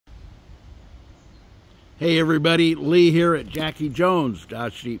Hey everybody, Lee here at Jackie Jones,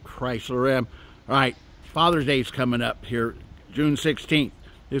 Dodge Jeep Chrysler Ram. All right, Father's Day's coming up here, June 16th.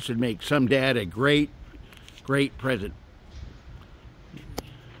 This would make some dad a great present.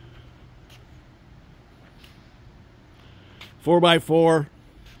 Four by four,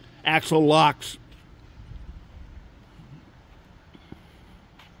 axle locks.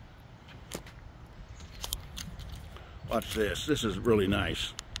 Watch this, this is really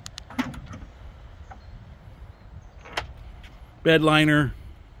nice. Bed liner,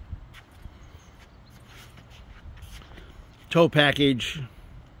 tow package,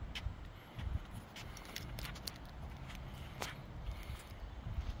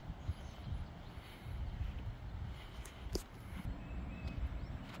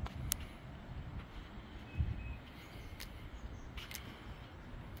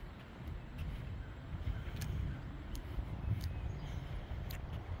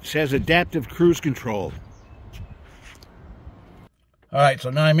 it says adaptive cruise control. All right, so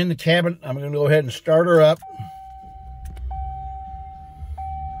now I'm in the cabin. I'm going to go ahead and start her up.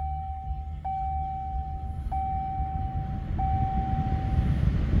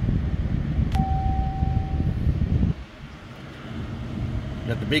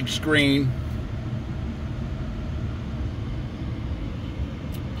 Got the big screen.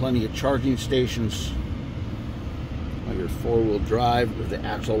 Plenty of charging stations. Got your four-wheel drive with the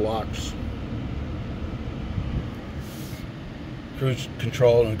axle locks. Cruise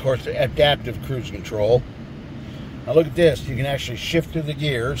control, and of course the adaptive cruise control. Now look at this, you can actually shift to the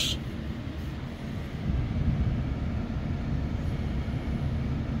gears.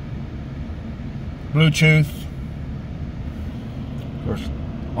 Bluetooth, of course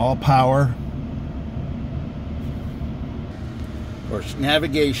all power, of course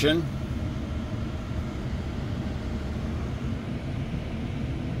navigation.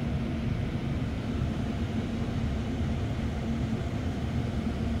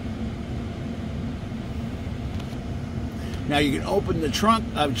 Now you can open the trunk,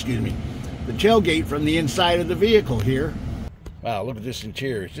 the tailgate from the inside of the vehicle here. Wow, look at this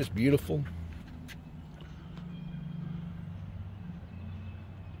interior. It's just beautiful.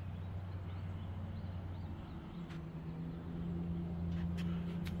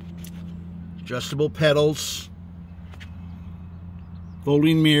 Adjustable pedals.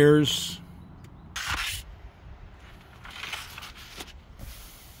 Folding mirrors.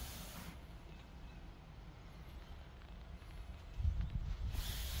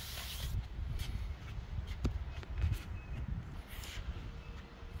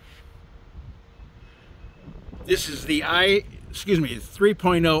 This is the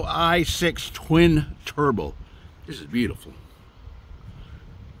 3.0 i6 twin turbo. This is beautiful.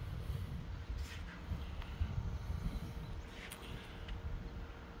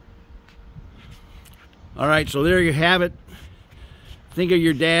 All right, so there you have it. Think of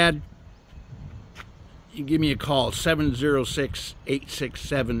your dad. You give me a call,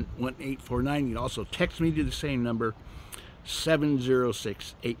 706-867-1849. You can also text me to the same number,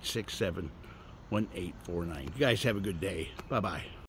 706-867-1849. You guys have a good day. Bye-bye.